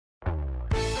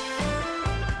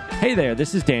Hey there,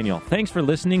 this is Daniel. Thanks for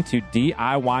listening to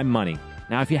DIY Money.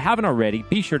 Now, if you haven't already,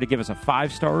 be sure to give us a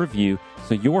 5-star review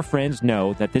so your friends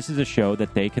know that this is a show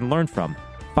that they can learn from.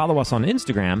 Follow us on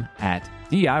Instagram at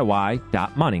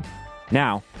DIY.money.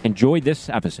 Now, enjoy this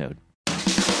episode.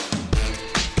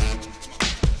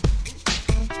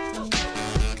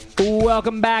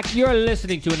 Welcome back. You're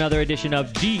listening to another edition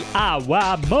of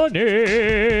DIY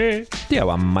Money.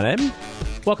 DIY Money.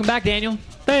 Welcome back, Daniel.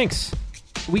 Thanks.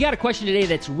 We got a question today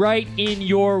that's right in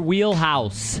your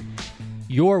wheelhouse.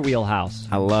 Your wheelhouse.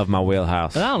 I love my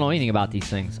wheelhouse. I don't know anything about these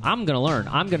things. I'm going to learn.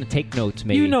 I'm going to take notes,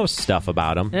 maybe. You know stuff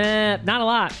about them. Not a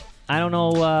lot. I don't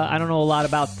know a lot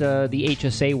about the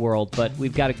HSA world, but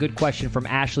we've got a good question from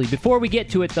Ashley. Before we get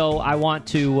to it, though, I want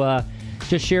to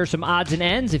just share some odds and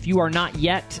ends. If you are not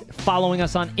yet following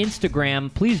us on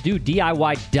Instagram, please do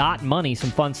DIY.money. Some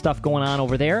fun stuff going on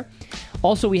over there.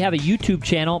 Also, we have a YouTube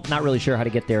channel. Not really sure how to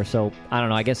get there, so I don't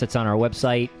know. I guess it's on our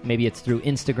website. Maybe it's through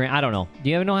Instagram. I don't know. Do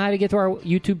you ever know how to get to our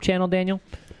YouTube channel, Daniel?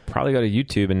 Probably go to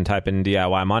YouTube and type in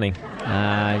DIY Money.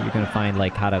 You're going to find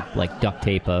how to duct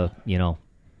tape a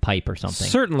pipe or something.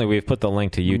 Certainly, we've put the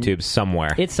link to YouTube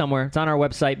somewhere. It's somewhere. It's on our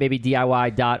website, maybe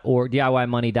DIY.org,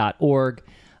 DIYmoney.org.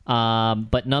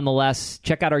 But nonetheless,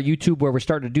 check out our YouTube where we're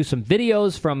starting to do some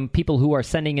videos from people who are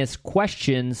sending us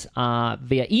questions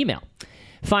via email.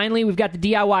 Finally, we've got the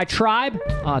DIY Tribe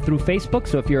through Facebook.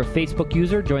 So if you're a Facebook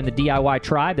user, join the DIY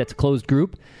Tribe. That's a closed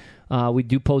group. We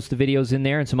do post the videos in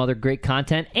there and some other great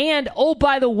content. And, oh,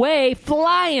 by the way,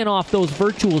 flying off those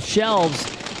virtual shelves,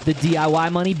 the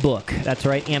DIY Money book. That's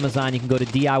right, Amazon. You can go to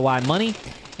DIY Money,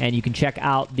 and you can check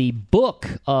out the book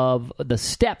of the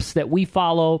steps that we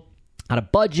follow. How to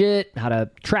budget, how to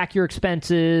track your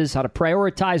expenses, how to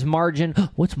prioritize margin.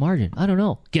 What's margin? I don't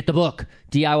know. Get the book.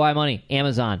 DIY Money,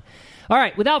 Amazon. All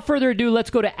right, without further ado, let's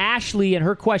go to Ashley and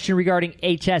her question regarding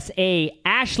HSA.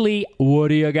 Ashley, what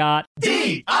do you got?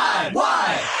 DIY!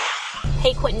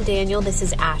 Hey, Quentin Daniel, this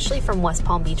is Ashley from West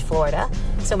Palm Beach, Florida.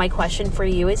 So my question for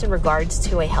you is in regards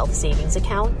to a health savings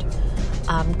account.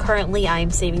 Currently, I'm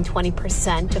saving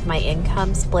 20% of my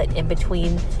income split in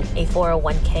between a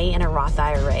 401k and a Roth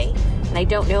IRA. And I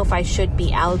don't know if I should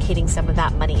be allocating some of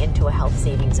that money into a health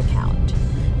savings account.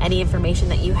 Any information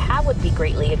that you have would be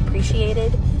greatly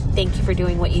appreciated. Thank you for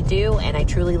doing what you do, and I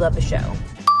truly love the show.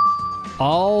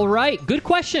 All right. Good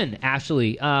question,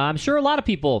 Ashley. I'm sure a lot of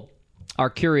people are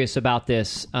curious about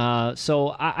this.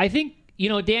 So I think,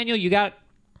 Daniel, you got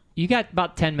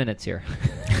about 10 minutes here.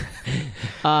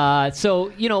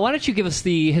 So, why don't you give us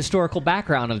the historical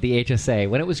background of the HSA,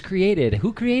 when it was created,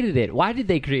 who created it, why did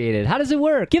they create it, how does it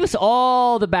work? Give us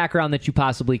all the background that you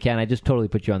possibly can. I just totally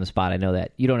put you on the spot. I know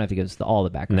that. You don't have to give us all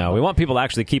the background. No, we want people to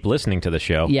actually keep listening to the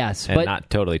show. Yes. And not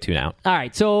totally tune out. All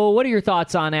right, so what are your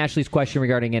thoughts on Ashley's question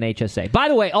regarding an HSA? By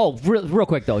the way, real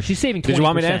quick, though, she's saving 20%. Did you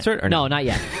want me to answer it? Or no, not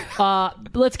yet.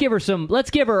 Let's give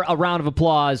her a round of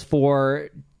applause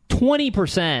for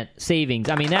 20% savings.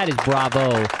 I mean, that is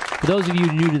bravo. For those of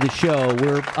you new to the show,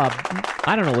 we're,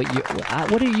 I don't know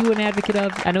what are you an advocate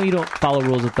of? I know you don't follow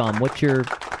rules of thumb. You're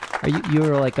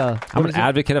like I'm an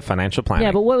advocate of financial planning.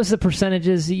 Yeah, but what was the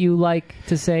percentages that you like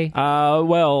to say?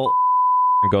 Well,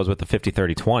 it goes with the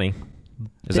 50-30-20.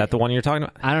 Is that the one you're talking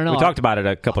about? I don't know. We talked about it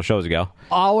a couple shows ago.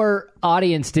 Our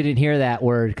audience didn't hear that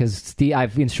word because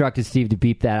I've instructed Steve to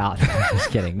beep that out.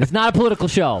 Just kidding. It's not a political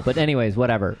show, but anyways,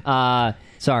 whatever.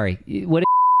 Sorry. What did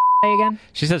say again?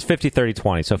 She says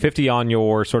 50-30-20. So 50 on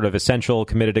your sort of essential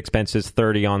committed expenses,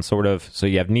 30 on sort of, so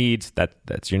you have needs,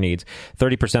 that's your needs,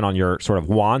 30% on your sort of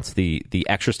wants, the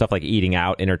extra stuff like eating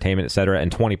out, entertainment, etc.,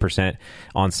 and 20%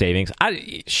 on savings.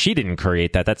 She didn't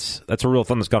create that. That's a real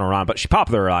thing that's gone around, but she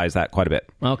popularized that quite a bit.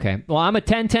 Okay. Well, I'm a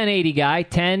 10-10-80 guy.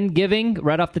 10 giving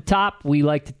right off the top. We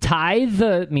like to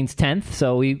tithe, means tenth,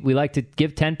 so we like to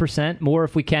give 10% more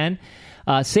if we can.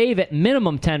 Save at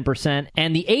minimum 10%,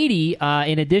 and the 80,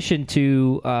 in addition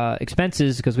to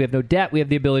expenses, because we have no debt, we have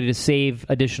the ability to save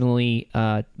additionally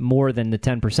more than the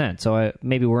 10%. So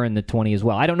maybe we're in the 20 as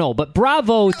well. I don't know, but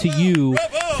bravo to you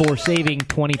for saving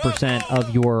 20%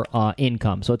 of your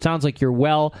income. So it sounds like you're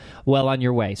well on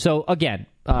your way. So again,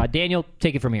 Daniel,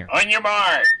 take it from here. On your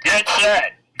mark, get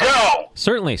set, go!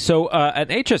 Certainly. So an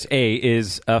HSA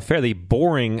is a fairly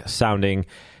boring-sounding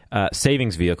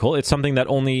savings vehicle. It's something that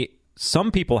only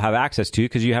some people have access to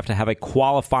because you have to have a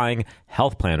qualifying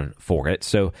health plan for it.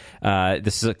 So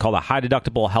this is called a high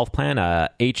deductible health plan.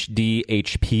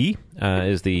 HDHP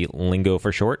is the lingo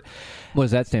for short. What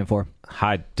does that stand for?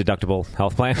 High deductible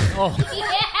health plan. Oh.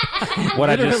 What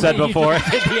I just said before.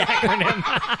 The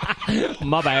acronym.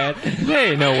 My bad.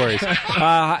 Hey, no worries.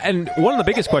 And one of the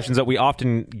biggest questions that we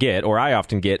often get, or I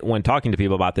often get when talking to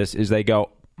people about this, is they go,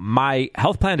 my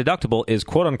health plan deductible is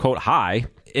quote unquote high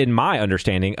in my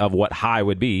understanding of what high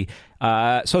would be.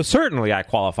 So certainly I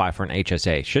qualify for an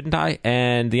HSA, shouldn't I?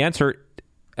 And the answer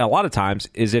a lot of times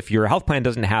is if your health plan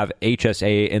doesn't have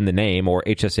HSA in the name or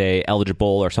HSA eligible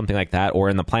or something like that, or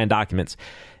in the plan documents,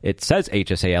 it says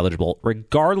HSA eligible,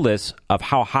 regardless of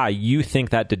how high you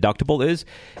think that deductible is,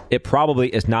 it probably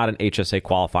is not an HSA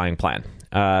qualifying plan.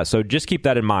 So just keep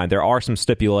that in mind. There are some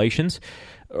stipulations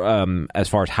as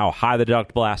far as how high the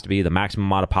deductible has to be, the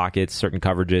maximum out of pockets, certain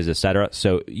coverages, etc.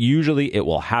 So usually it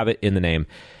will have it in the name.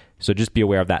 So just be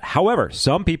aware of that. However,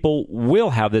 some people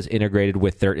will have this integrated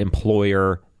with their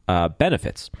employer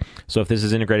benefits. So if this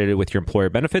is integrated with your employer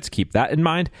benefits, keep that in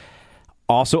mind.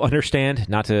 Also understand,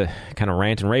 not to kind of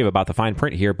rant and rave about the fine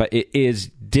print here, but it is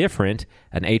different.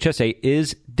 An HSA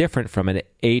is different from an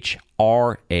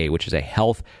HRA, which is a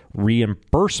health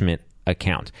reimbursement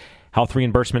account. Health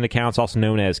reimbursement accounts, also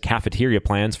known as cafeteria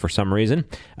plans for some reason.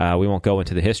 We won't go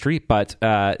into the history, but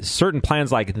certain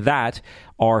plans like that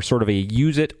are sort of a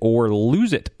use it or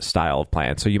lose it style of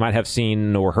plan. So you might have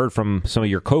seen or heard from some of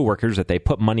your coworkers that they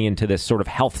put money into this sort of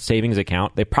health savings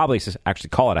account. They probably actually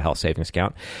call it a health savings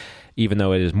account, even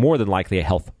though it is more than likely a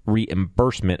health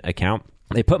reimbursement account.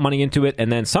 They put money into it, and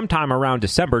then sometime around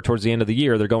December, towards the end of the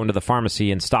year, they're going to the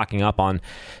pharmacy and stocking up on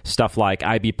stuff like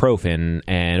ibuprofen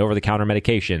and over-the-counter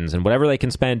medications and whatever they can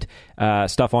spend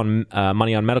stuff on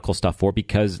money on medical stuff for,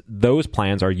 because those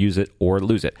plans are use it or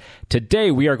lose it.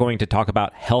 Today, we are going to talk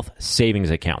about health savings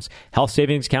accounts. Health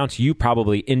savings accounts, you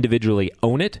probably individually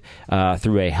own it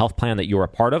through a health plan that you're a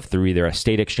part of, through either a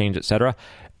state exchange, etc.,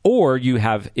 or you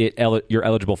have it, you're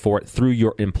eligible for it through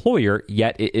your employer,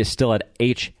 yet it is still at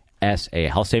HSA,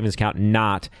 health savings account,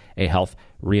 not a health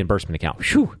reimbursement account.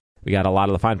 Whew. We got a lot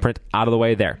of the fine print out of the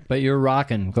way there. But you're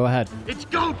rocking. Go ahead. It's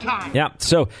go time. Yeah.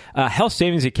 So a health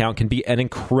savings account can be an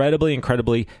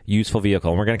incredibly useful vehicle.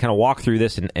 And we're going to kind of walk through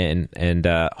this and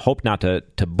hope not to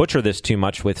butcher this too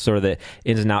much with sort of the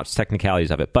ins and outs technicalities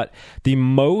of it. But the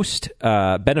most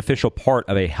beneficial part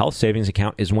of a health savings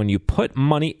account is when you put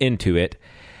money into it,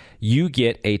 you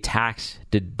get a tax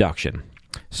deduction.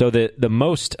 So the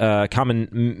most common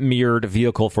mirrored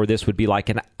vehicle for this would be like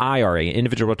an IRA,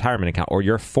 individual retirement account, or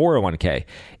your 401k.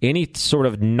 Any sort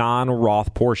of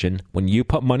non-Roth portion, when you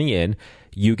put money in,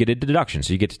 you get a deduction.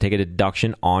 So you get to take a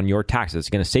deduction on your taxes. It's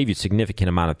going to save you a significant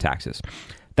amount of taxes.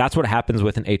 That's what happens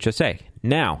with an HSA.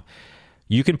 Now,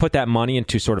 you can put that money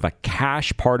into sort of a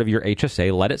cash part of your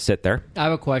HSA, let it sit there. I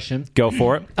have a question. Go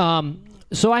for it.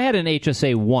 So I had an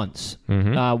HSA once.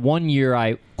 1 year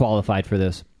I qualified for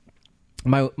this.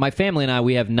 My family and I,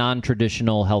 we have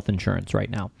non-traditional health insurance right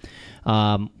now.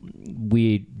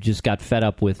 We just got fed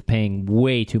up with paying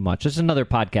way too much. This is another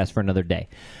podcast for another day.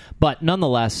 But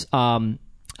nonetheless, I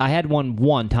had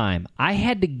one time. I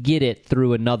had to get it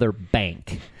through another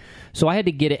bank. So I had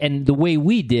to get it, and the way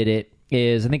we did it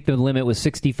is, I think the limit was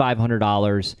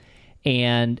 $6,500,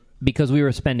 and because we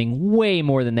were spending way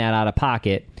more than that out of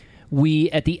pocket,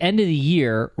 we, at the end of the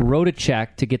year, wrote a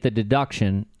check to get the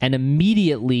deduction and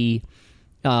immediately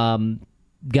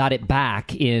got it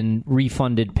back in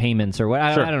refunded payments or what.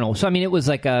 I don't know. So, I mean, it was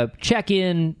like a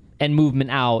check-in and movement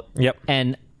out. Yep.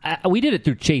 And we did it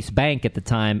through Chase Bank at the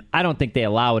time. I don't think they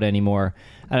allow it anymore.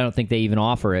 I don't think they even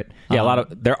offer it. Yeah,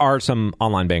 there are some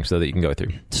online banks, though, that you can go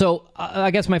through. So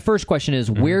I guess my first question is,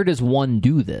 where does one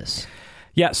do this?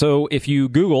 Yeah, so if you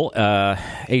Google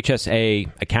HSA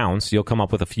accounts, you'll come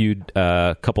up with a few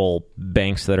couple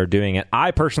banks that are doing it.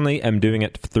 I personally am doing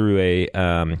it through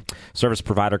a service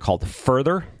provider called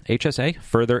Further HSA.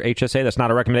 Further HSA. That's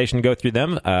not a recommendation to go through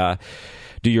them.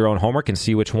 Do your own homework and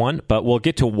see which one. But we'll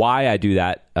get to why I do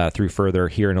that through Further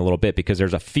here in a little bit, because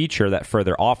there's a feature that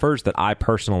Further offers that I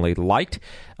personally liked,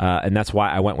 and that's why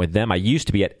I went with them. I used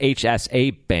to be at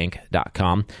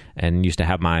hsabank.com and used to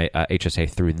have my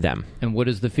HSA through them. And what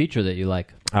is the feature that you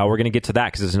like? We're going to get to that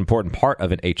because it's an important part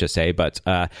of an HSA. But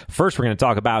first, we're going to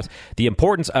talk about the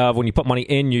importance of when you put money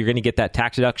in, you're going to get that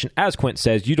tax deduction. As Quint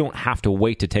says, you don't have to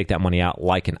wait to take that money out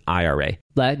like an IRA.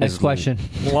 Next question.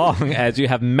 As long as you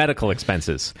have medical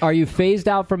expenses. Are you phased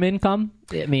out from income?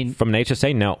 I mean, from an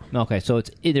HSA, no. Okay, so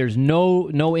there's no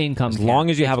income. As long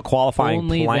as you have a qualifying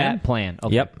only plan. That plan.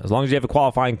 Okay. Yep. As long as you have a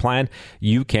qualifying plan,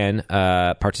 you can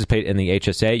participate in the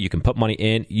HSA. You can put money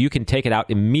in. You can take it out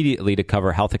immediately to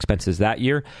cover health expenses that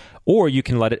year, or you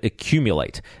can let it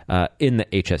accumulate in the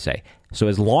HSA. So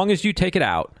as long as you take it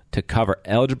out to cover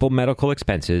eligible medical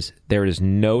expenses, there is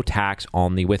no tax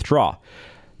on the withdrawal.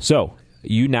 So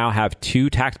you now have two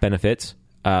tax benefits.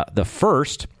 The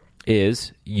first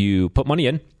is you put money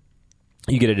in,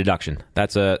 you get a deduction.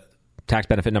 That's a tax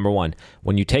benefit number one.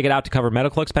 When you take it out to cover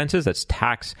medical expenses, that's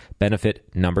tax benefit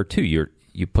number two.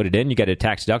 You put it in, you get a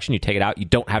tax deduction, you take it out, you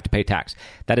don't have to pay tax.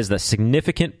 That is the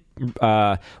significant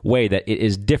way that it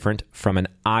is different from an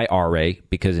IRA,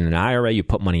 because in an IRA, you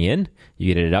put money in,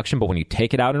 you get a deduction, but when you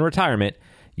take it out in retirement,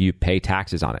 you pay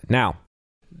taxes on it. Now,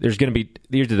 these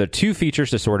are the two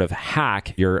features to sort of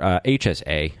hack your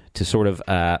HSA to sort of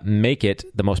make it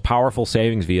the most powerful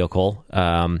savings vehicle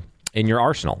in your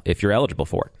arsenal if you're eligible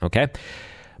for it, okay?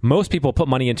 Most people put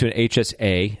money into an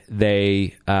HSA.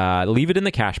 They leave it in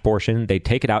the cash portion. They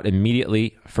take it out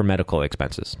immediately for medical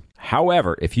expenses.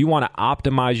 However, if you want to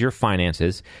optimize your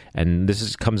finances, and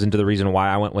comes into the reason why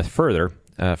I went with Further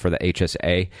for the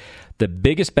HSA, the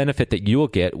biggest benefit that you will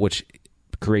get, which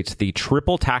creates the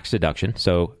triple tax deduction,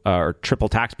 or triple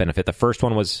tax benefit. The first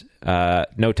one was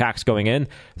no tax going in.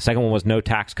 The second one was no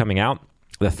tax coming out.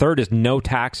 The third is no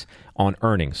tax on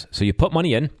earnings. So you put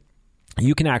money in,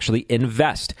 you can actually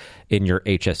invest in your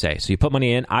HSA. So you put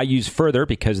money in. I use Further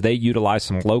because they utilize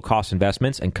some low-cost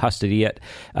investments and custody at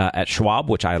Schwab,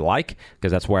 which I like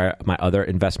because that's where my other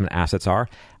investment assets are.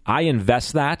 I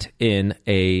invest that in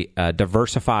a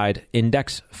diversified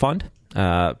index fund,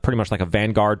 pretty much like a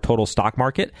Vanguard total stock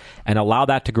market, and allow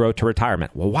that to grow to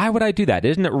retirement. Well, why would I do that?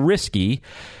 Isn't it risky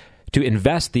to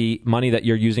invest the money that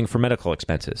you're using for medical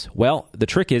expenses? Well, the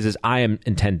trick is I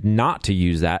intend not to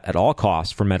use that at all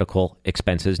costs for medical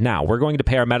expenses. Now, we're going to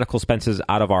pay our medical expenses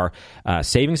out of our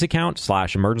savings account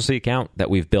 / emergency account that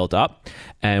we've built up,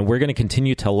 and we're going to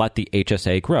continue to let the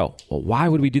HSA grow. Well, why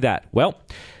would we do that? Well,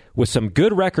 with some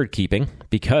good record keeping,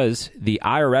 because the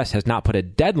IRS has not put a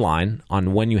deadline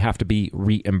on when you have to be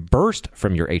reimbursed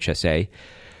from your HSA,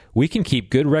 we can keep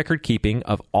good record keeping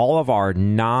of all of our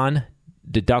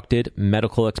non-deducted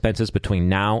medical expenses between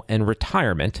now and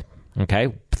retirement.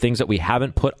 Okay, things that we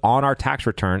haven't put on our tax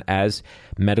return as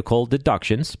medical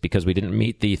deductions because we didn't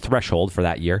meet the threshold for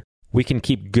that year. We can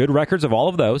keep good records of all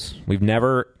of those. We've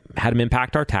never had them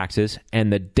impact our taxes.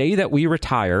 And the day that we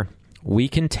retire, we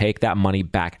can take that money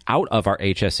back out of our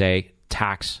HSA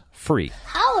tax-free.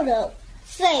 Hold up.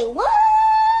 Say what?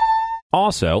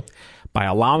 Also, by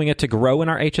allowing it to grow in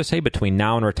our HSA between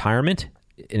now and retirement,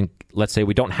 and let's say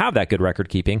we don't have that good record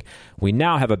keeping, we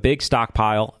now have a big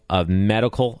stockpile of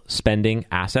medical spending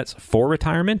assets for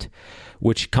retirement,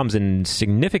 which comes in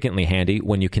significantly handy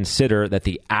when you consider that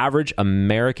the average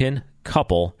American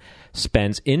couple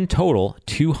spends in total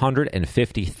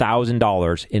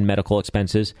 $250,000 in medical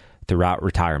expenses throughout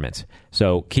retirement.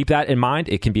 So keep that in mind.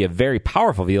 It can be a very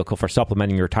powerful vehicle for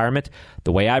supplementing your retirement.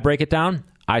 The way I break it down,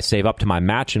 I save up to my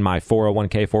match in my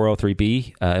 401k,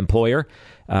 403b employer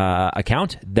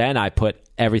account. Then I put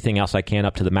everything else I can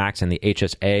up to the max in the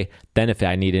HSA. Then if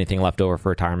I need anything left over for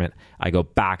retirement, I go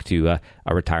back to a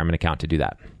retirement account to do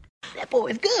that. That boy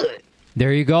is good.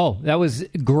 There you go. That was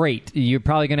great. You're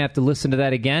probably going to have to listen to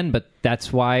that again, but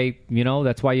that's why you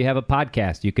have a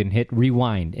podcast. You can hit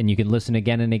rewind and you can listen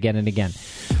again and again and again.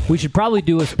 We should probably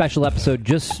do a special episode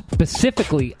just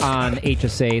specifically on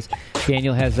HSAs.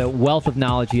 Daniel has a wealth of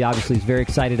knowledge. He obviously is very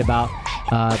excited about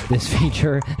this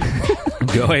feature.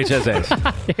 Go HSAs.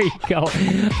 There you go.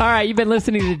 All right, you've been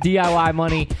listening to DIY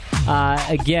Money.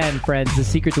 Again, friends, the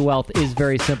secret to wealth is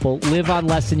very simple. Live on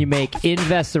less than you make,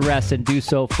 invest the rest, and do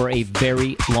so for a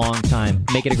very long time.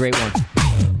 Make it a great one.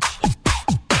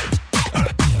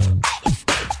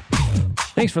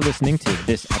 Thanks for listening to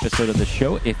this episode of the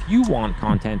show. If you want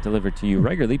content delivered to you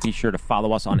regularly, be sure to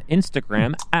follow us on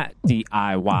Instagram at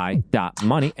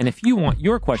DIY.money. And if you want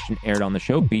your question aired on the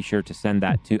show, be sure to send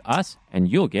that to us, and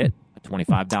you'll get a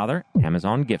 $25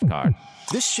 Amazon gift card.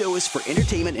 This show is for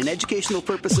entertainment and educational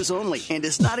purposes only and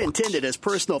is not intended as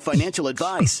personal financial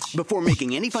advice. Before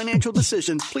making any financial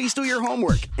decision, please do your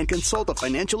homework and consult a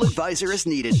financial advisor as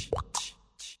needed.